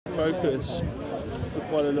focus for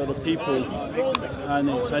quite a lot of people,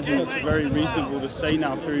 and I think it's very reasonable to say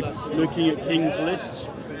now, through looking at kings' lists,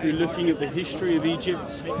 through looking at the history of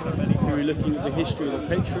Egypt, through looking at the history of the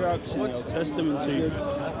patriarchs in the Old Testament, to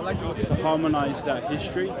harmonize that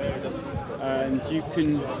history. And you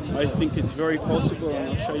can, I think it's very possible, and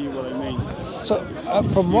I'll show you what I mean. So,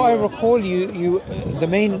 from what I recall,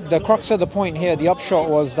 the crux of the point here, the upshot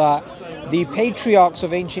was that the patriarchs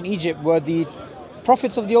of ancient Egypt were the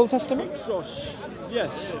prophets of the Old Testament?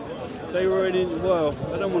 Yes. They were I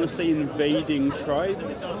don't want to say invading tribe,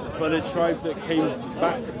 but a tribe that came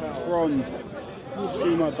back from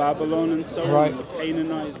Sumer, Babylon and so on. Right. The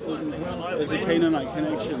Canaanites, there's a Canaanite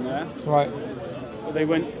connection there. Right. They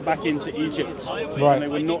went back into Egypt, right. And they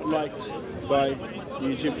were not liked by the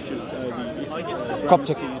Egyptian,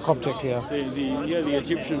 Coptic, yeah. The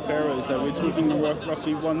Egyptian pharaohs. That we're talking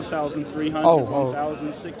roughly 1,300,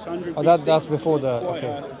 1,600. That's before the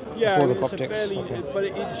before the Coptics. But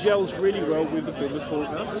it gels really well with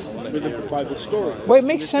the Bible story. Well, it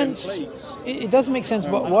makes sense. It does make sense.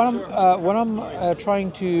 But what I'm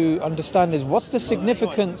trying to understand is, what's the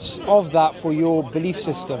significance of that for your belief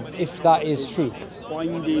system, if that is true?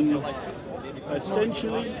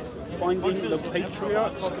 Essentially finding the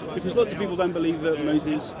patriarchs, because lots of people don't believe that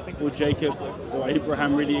Moses or Jacob or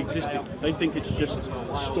Abraham really existed. They think it's just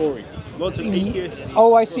a story. Lots of atheists.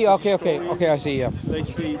 Oh, I see. Okay, I see. Yeah. They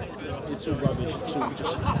see it's all rubbish. It's all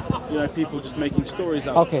just people just making stories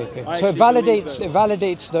out. Okay. So it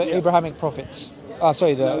validates the Abrahamic prophets.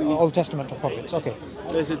 The Old Testament prophets. Okay.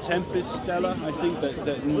 There's a Tempest Stela, I think,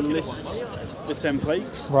 that lists the 10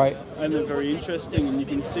 plagues. Right. And they're very interesting, and you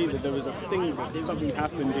can see that there was something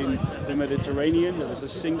happened in the Mediterranean. There was the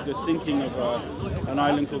sinking of an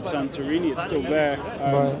island called Santorini. It's still there,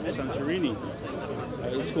 Santorini.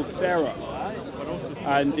 It's called Thera.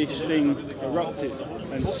 And this thing erupted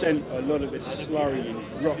and sent a lot of this slurry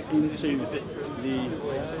and rock into the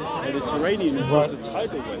Mediterranean. It was a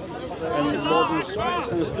tidal wave. And modern science,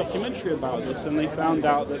 there's a documentary about this, and they found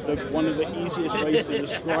out that one of the easiest ways to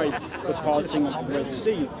describe the parting of the Red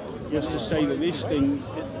Sea was to say that this thing,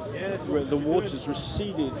 the waters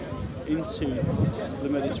receded into the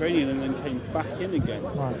Mediterranean and then came back in again.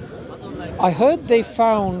 Right. I heard they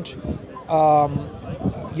found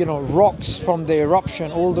rocks from the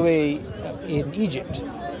eruption all the way in Egypt.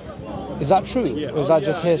 Is that true? Yeah. Or is that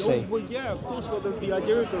just hearsay? Well, yeah, of course. Well, the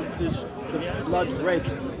idea of the blood red,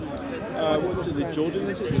 what's it, the Jordan,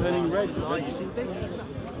 is it turning red?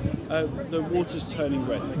 The water's turning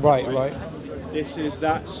red. Right. This is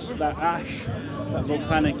that ash, that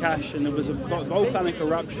volcanic ash, and there was a volcanic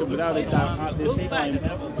eruption without a doubt at this time.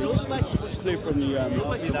 It's clear from the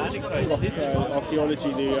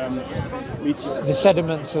archaeology, the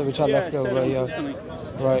sediments which are left over. Yeah.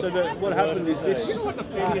 Right. So what happened is this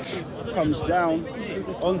ash comes down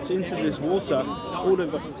into this water. All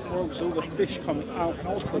of the frogs, all the fish come out,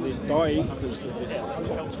 but they're dying because of this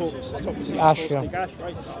toxic ash,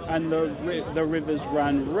 right? And the rivers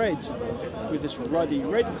ran red with this ruddy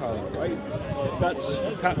red color, right? That's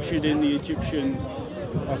captured in the Egyptian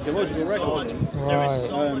archaeological record.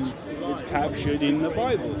 Right. It's captured in the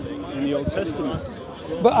Bible, in the Old Testament.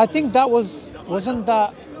 But I think wasn't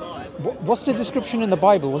that. What's the description in the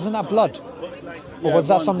Bible? Wasn't that blood? Or was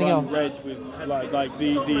that something else? Red with like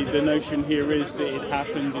the notion here is that it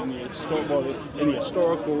happened in the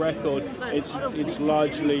historical record. It's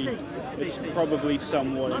probably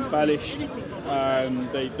somewhat embellished.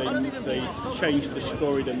 They changed the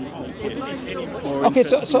story to make it more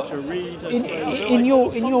interesting to read. In your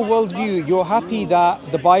worldview, you're happy that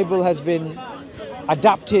the Bible has been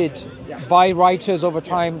adapted by writers over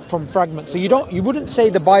time from fragments. So you wouldn't say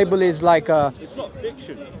the Bible is like a. It's not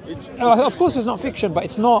fiction. Of course, it's not fiction, but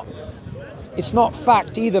it's not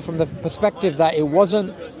fact either, from the perspective that it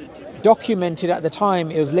wasn't documented at the time.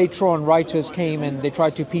 It was later on writers came and they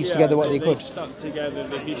tried to piece together what they could. They stuck together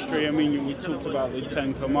the history. I mean, we talked about the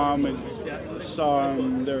Ten Commandments,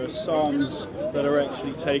 there are Psalms that are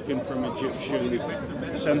actually taken from Egyptian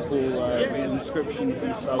temple inscriptions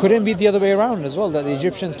and so on. Couldn't it be the other way around as well, that the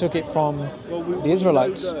Egyptians took it from the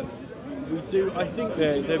Israelites? We do. I think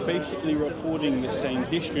they're basically recording the same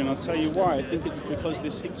history, and I'll tell you why. I think it's because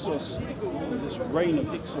this reign of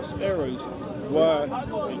Hyksos pharaohs were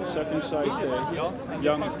being circumcised, they're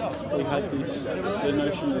young. They had the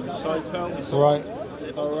notion of the cycle. Right.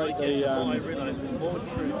 All right.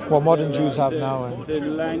 What modern Jews have now. The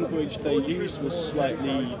language they used was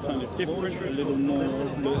slightly kind of different, a little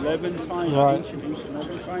more Levantine, ancient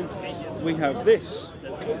Levantine. We have this,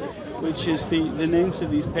 which is the names of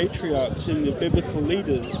these patriarchs and the biblical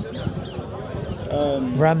leaders.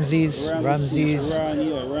 Ramses, Iran, Ramses. You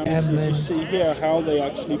Ammon. see here how they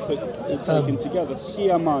actually they're taken together.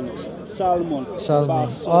 Siaman, Salmon,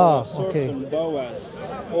 Basor, okay. Sorghum, Boaz,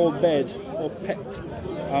 Obed, Opet,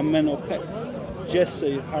 Amenopet,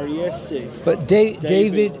 Jesse, Hariese. But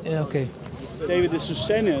David, okay. David is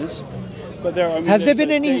Susenas, but there. I mean, Has there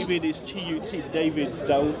been any? David is T-U-T. David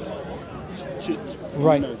Daut.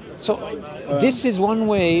 Right. So this is one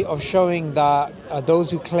way of showing that those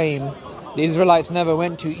who claim the Israelites never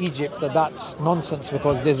went to Egypt, that's nonsense,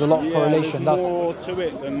 because there's a lot of correlation. There's more to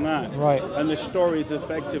it than that. Right. And the story is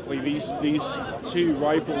effectively these two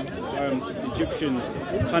rival Egyptian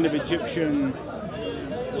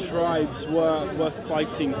tribes were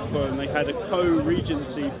fighting for, and they had a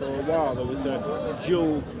co-regency for a while. There was a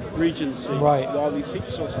dual regency, right, while these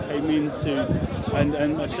Hyksos came into and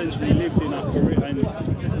essentially lived in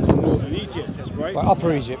northern Egypt, right?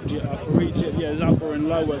 Upper Egypt. Yeah, Upper Egypt. Yeah, there's upper and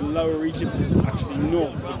lower. The lower Egypt is actually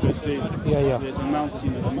north because there's a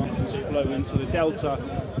mountain, and the mountains flow into the delta.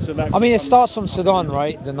 So that. I mean, it starts from Sudan,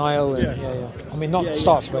 right? The Nile. And, I mean, not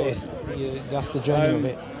starts, sure. but that's the journey of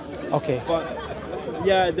it. Okay. But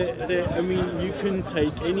yeah, I mean, you can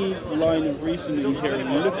take any line of reasoning here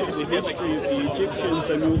and look at the history of the Egyptians,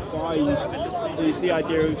 and you'll find there's the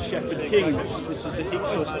idea of shepherd kings. This is a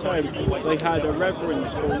Hyksos term. They had a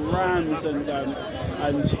reverence for rams and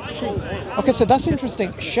sheep. Okay, so that's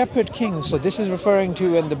interesting. Shepherd kings. So this is referring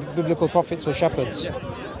to when the biblical prophets were shepherds.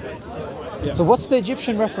 Yeah. So what's the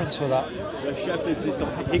Egyptian reference for that? The shepherds is the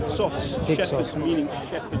Hyksos. Shepherds meaning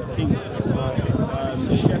shepherd kings. Right.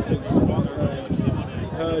 Shepherds.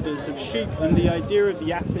 Herders of sheep, and the idea of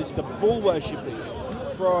the Apis, the bull worshippers,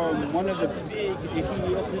 from one of the big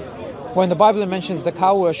when the Bible mentions the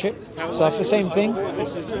cow worship, so that's the same thing.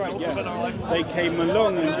 This is right, yeah. They came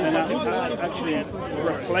along and actually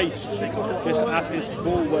replaced this Apis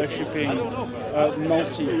bull worshipping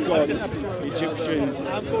multi-god Egyptian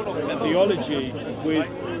theology with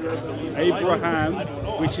Abraham,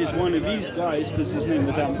 which is one of these guys, because his name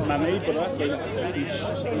was Mamebra.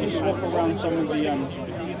 You swap around some of the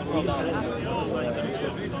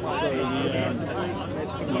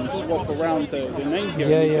you swap around the name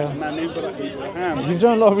here. Mamebra Abraham. You've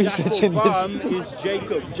done a lot of research in this. Is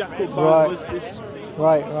Jacob. Jacob was this.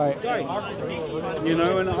 Right. Guy. You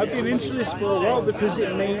know, and I've been into this for a while because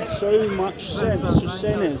it made so much sense.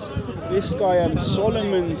 Susenes, this guy,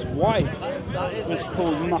 Solomon's wife, was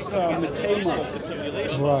called Matema.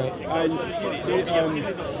 Right. And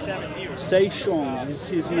Seishon is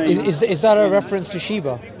his name. Is that a reference to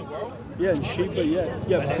Sheba? Yeah, and Sheba,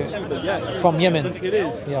 Okay. Sheba, yes. From Yemen. I think it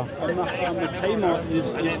is. Yeah. And Matema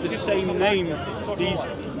is the same name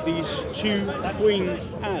these two queens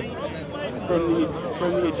had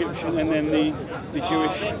from the Egyptian and then the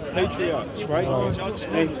Jewish patriarchs, right?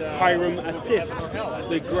 And Hiram Atif,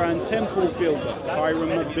 the Grand Temple builder, Hiram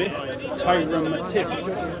Abith, Hiram Atif.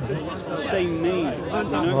 It's the same name, you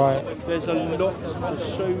know? Right. There's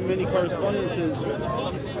so many correspondences.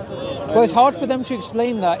 Well, it's hard for them to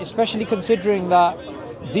explain that, especially considering that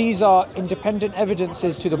these are independent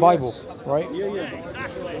evidences to the Bible, right? Yeah.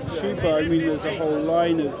 Sheba, I mean, there's a whole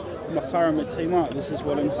line of Makaram at Tamat. This is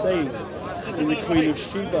what I'm saying. In the Queen of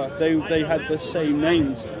Sheba, they had the same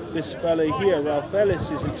names. This fella here, Ralph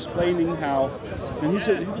Ellis, is explaining how, and this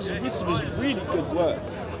was really good work.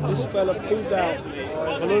 This fella pulled out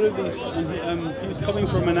a lot of these, and he was coming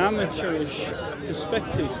from an amateurish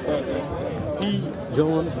perspective, but he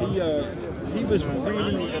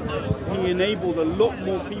enabled a lot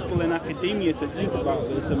more people in academia to think about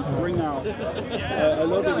this and bring out a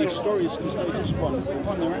lot of these stories, because they're just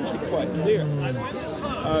they're actually quite clear.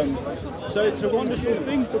 So it's a wonderful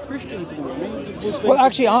thing for Christians. Well,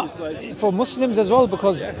 actually, for Muslims as well,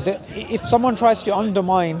 because if someone tries to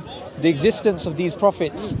undermine the existence of these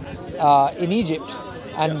prophets in Egypt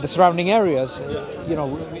and the surrounding areas, you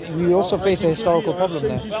know, we also face a historical problem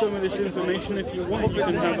there. I'll send you some of this information if you want. You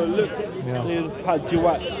can have a look.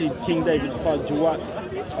 Padjuat, King David Padjuat.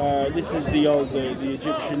 This is the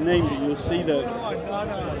Egyptian name, but you'll see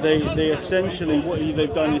that they essentially, what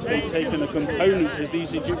they've done is they've taken a component, because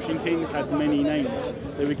these Egyptian kings had many names.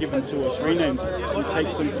 They were given 2 or 3 names. You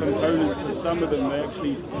take some components of some of them, they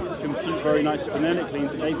actually compute very nice phonetically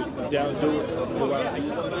into David.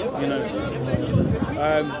 You know.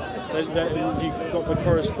 You've got the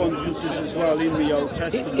correspondences as well in the Old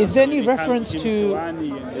Testament. Is there any reference to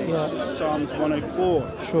Psalms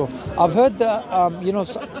 104? Sure. I've heard that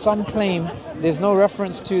some claim there's no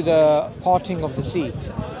reference to the parting of the sea.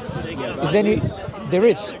 Is any? There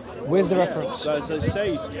is. Where's the reference? As I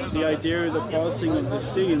say, the idea of the parting of the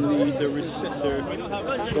sea and the waters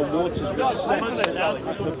recessed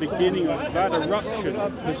at the beginning of that eruption,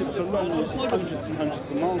 because it was hundreds and hundreds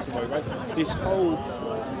of miles away, right? This whole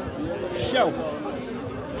shelf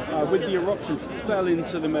with the eruption fell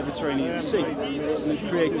into the Mediterranean Sea and it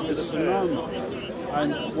created a tsunami.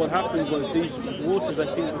 And what happened was these waters, I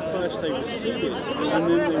think at first they receded and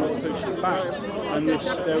then they were pushed back. And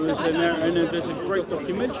there's a great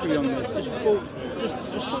documentary on this, just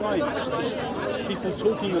science, just people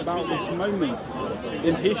talking about this moment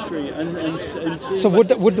in history and so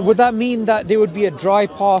would that mean that there would be a dry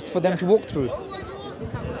path for them to walk through?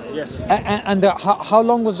 Yes. And how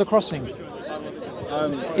long was the crossing?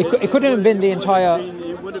 It couldn't have been the entire.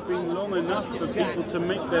 It would have been long enough for people to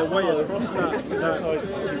make their way across that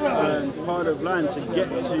part of land to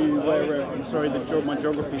get to where. I'm sorry, my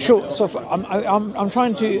geography. Sure. So I'm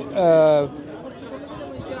trying to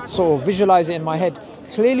sort of visualize it in my head.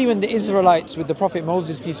 Clearly, when the Israelites with the Prophet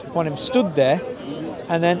Moses, peace be upon him, stood there,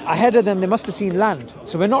 and then ahead of them they must have seen land.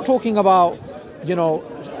 So we're not talking about,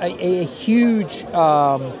 a huge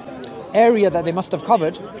area that they must have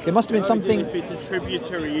covered. There must have been something. If it's a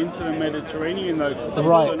tributary into the Mediterranean, though, it's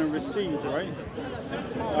going to recede, right?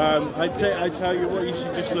 I tell you what, you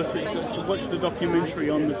should just to watch the documentary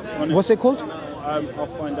on it. What's it called? I'll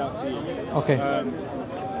find out for you. Okay. I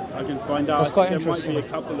can find out. That's quite there interesting. might be a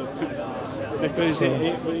couple of them. Because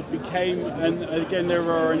it became, and again,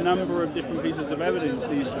 there are a number of different pieces of evidence.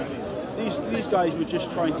 These guys were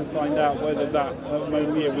just trying to find out whether that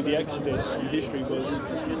moment here with the Exodus in history was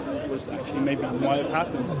actually maybe might have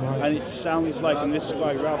happened. And it sounds like, and this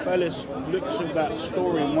guy Ralph Ellis looks at that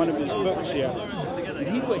story in one of his books here, and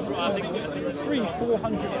he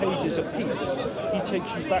 300-400 pages a piece. He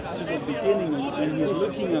takes you back to the beginning and he's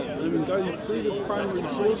looking at them and going through the primary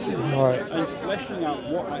sources and fleshing out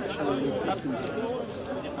what actually happened here.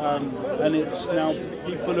 And it's now,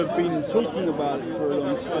 people have been talking about it for a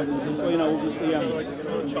long time. There's obviously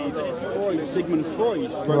Sigmund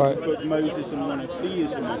Freud wrote the book Moses and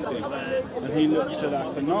Monotheism, I think, and he looks at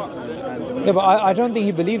Akhenaten. Yeah, but I don't think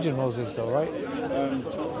he believed in Moses, though, right?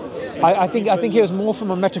 I think he was more from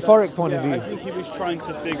a metaphoric point of view. I think he was trying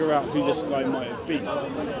to figure out who this guy might have been,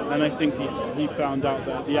 and I think he found out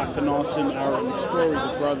that the Akhenaten Aaron story,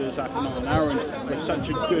 the brothers Akhenaten and Aaron, was such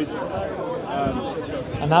a good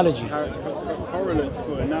analogy, correlate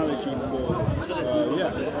for analogy for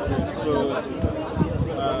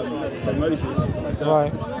Moses.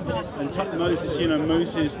 Right. And Moses,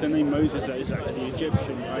 Moses, the name Moses is actually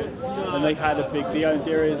Egyptian, right? And they had the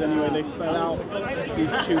idea is anyway, they fell out,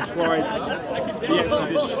 these two tribes, the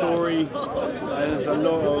Exodus story, there's a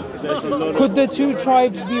lot of... Could the two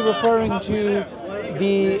tribes be referring to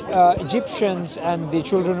the Egyptians and the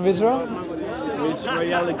children of Israel?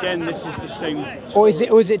 Israel, again, this is the same... Or is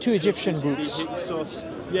it two Egyptian groups?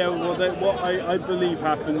 Yeah, well, what I believe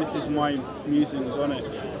happened, this is my musings on it,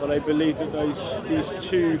 but I believe that these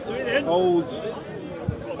two old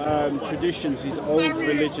traditions, these old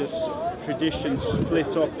religious traditions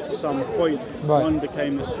split off at some point. Right. One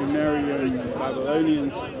became the Sumerian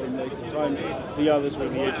Babylonians in later times, the others were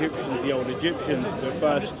the Egyptians, the old Egyptians, their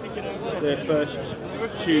first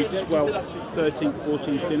two 12th, 13th,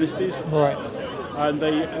 14th dynasties. Right. And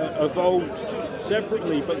they evolved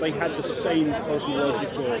separately, but they had the same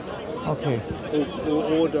cosmological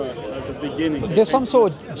order at the beginning. There's some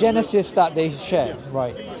sort of genesis that they share,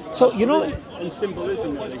 right? So and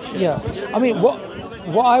symbolism that they share. Yeah, I mean,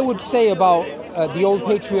 what I would say about the old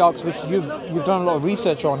patriarchs, which you've done a lot of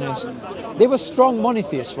research on, is they were strong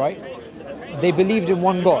monotheists, right? They believed in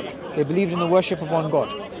one God. They believed in the worship of one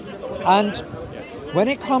God. And when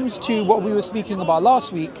it comes to what we were speaking about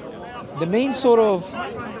last week, the main sort of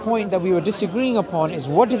point that we were disagreeing upon is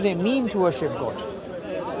what does it mean to worship God?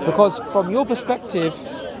 Because from your perspective,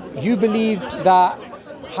 you believed that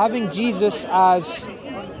having Jesus as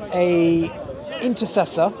a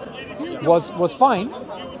intercessor was fine,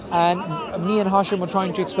 and me and Hashim were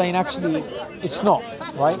trying to explain actually it's not,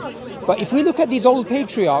 right? But if we look at these old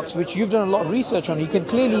patriarchs, which you've done a lot of research on, you can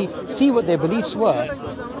clearly see what their beliefs were.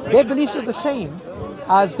 Their beliefs are the same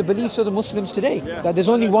as the beliefs of the Muslims today, that there's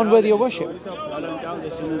only one worthy of worship. I don't doubt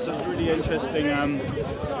this, and it's really interesting.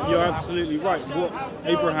 You're absolutely right. What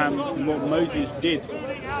Abraham and what Moses did,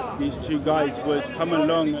 these two guys, was come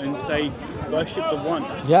along and say, worship the one.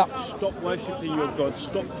 Yeah. Stop worshipping your God.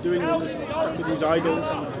 Stop doing all this stuff with these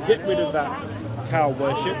idols. Get rid of that cow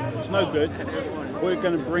worship. It's no good. We're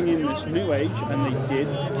going to bring in this new age, and they did.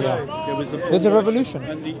 Yeah. There's a revolution.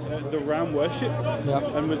 And the ram worship.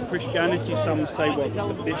 Yeah. And with Christianity, some say, well, it's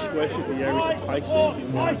the fish worship, the Aries of Pisces.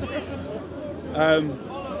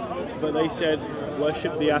 but they said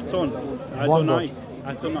worship the Aton, Adonai.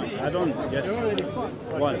 Adon, yes.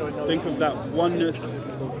 One. Think of that oneness,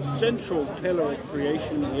 the central pillar of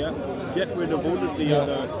creation here. Get rid of all of the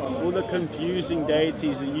other, all the confusing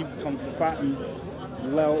deities that you become fat and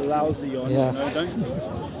lousy on. Yeah. You know,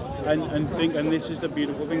 don't. And think, and this is the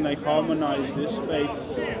beautiful thing. They harmonize this faith,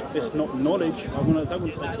 this not knowledge. I don't want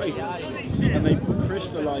to say faith, and they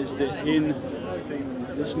crystallized it in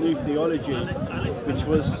this new theology, which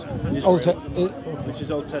was Israel, which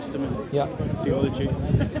is Old Testament theology.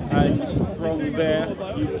 And from there,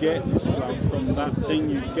 you get Islam. From that thing,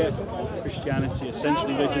 you get Christianity.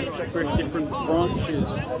 Essentially, they're just different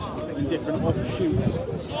branches and different offshoots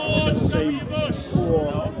of the same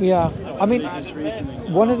core. Yeah, I mean,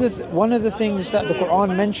 reasoning. one of the things that the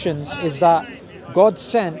Quran mentions is that God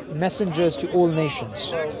sent messengers to all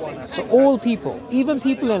nations. So all people, even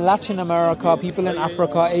people in Latin America, people in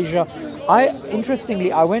Africa, Asia.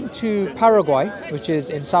 Interestingly, I went to Paraguay, which is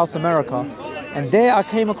in South America, and there I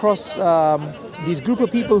came across these group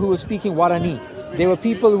of people who were speaking Guarani. They were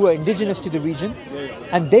people who were indigenous to the region,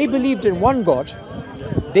 and they believed in one God.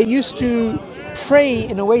 They used to pray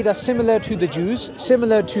in a way that's similar to the Jews,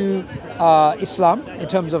 similar to Islam in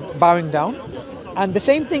terms of bowing down. And the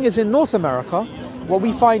same thing is in North America. What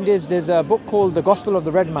we find is there's a book called The Gospel of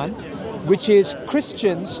the Red Man, which is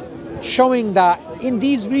Christians showing that in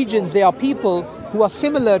these regions there are people who are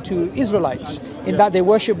similar to Israelites in that they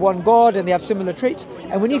worship one God and they have similar traits.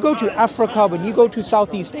 And when you go to Africa, when you go to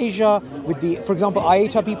Southeast Asia, with for example,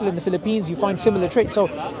 Ayeta people in the Philippines, you find similar traits. So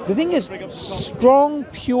the thing is, strong,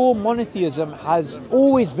 pure monotheism has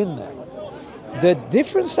always been there. The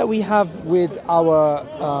difference that we have with our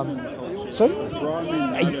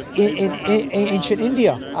in ancient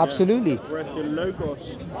India, absolutely. The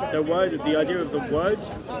logos, the word, the idea of the word.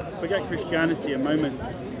 Forget Christianity a moment.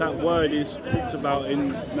 That word is talked about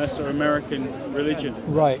in Mesoamerican religion.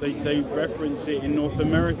 Right. They reference it in North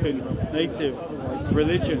American native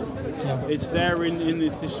religion. Yeah. It's there in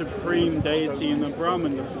the supreme deity in the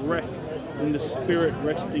Brahman, the breath, and the spirit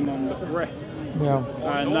resting on the breath. Yeah.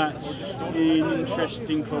 And that's an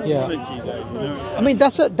interesting cosmology, though. You know? I mean,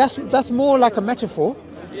 that's more like a metaphor,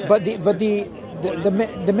 but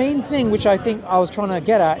the main thing which I think I was trying to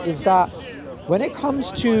get at is that when it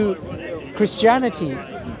comes to Christianity,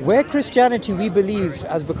 where Christianity we believe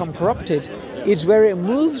has become corrupted is where it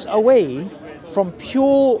moves away from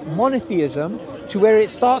pure monotheism to where it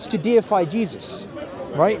starts to deify Jesus,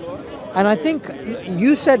 right? And I think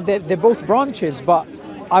you said that they're both branches, but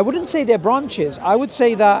I wouldn't say they're branches. I would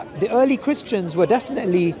say that the early Christians were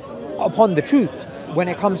definitely upon the truth when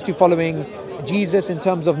it comes to following Jesus in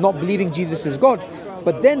terms of not believing Jesus is God.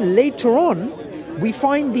 But then later on, we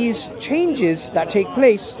find these changes that take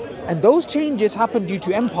place, and those changes happen due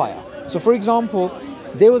to empire. So for example,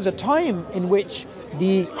 there was a time in which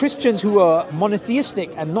the Christians who were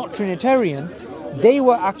monotheistic and not Trinitarian, they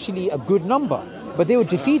were actually a good number, but they were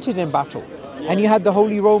defeated in battle. And you had the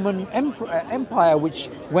Holy Roman Empire, which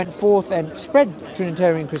went forth and spread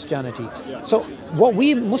Trinitarian Christianity. So what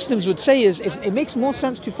we Muslims would say is it makes more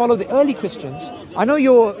sense to follow the early Christians. I know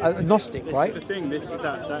you're a Gnostic, right? This is the thing. This is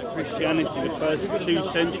that Christianity, the first 2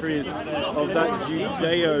 centuries of that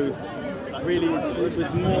Judeo. Really, it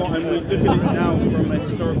was more, and we look at it now from a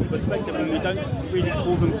historical perspective, and we don't really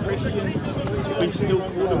call them Christians. We still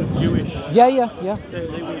call them Jewish. Yeah.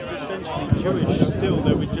 They were just essentially Jewish still.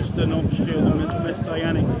 They were just an offshoot of the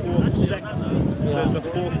Messianic fourth sect, the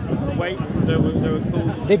fourth way. They were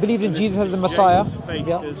called. They believed in Jesus as the Messiah. Faith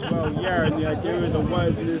as well. Yeah, and the idea of the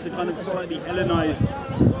word, there's a kind of slightly Hellenized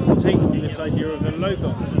take on this idea of the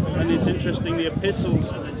Logos. And it's interesting, the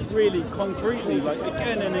epistles really concretely, like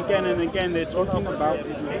again and again and again, they're talking about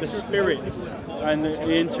the spirit and the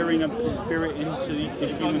entering of the spirit into the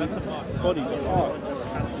human body, the heart.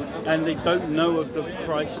 And they don't know of the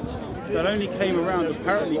Christ that only came around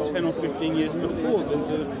apparently 10 or 15 years before.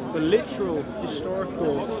 The literal,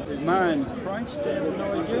 historical man, Christ, they have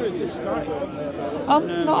no idea of this guy.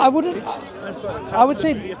 No, I wouldn't. I would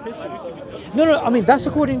say... No, I mean, that's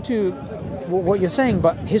according to what you're saying,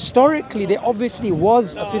 but historically there obviously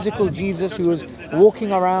was a physical Jesus who was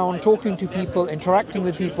walking around, talking to people, interacting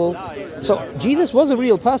with people. So Jesus was a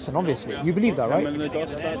real person, obviously. You believe that, right?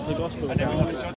 That's the gospel.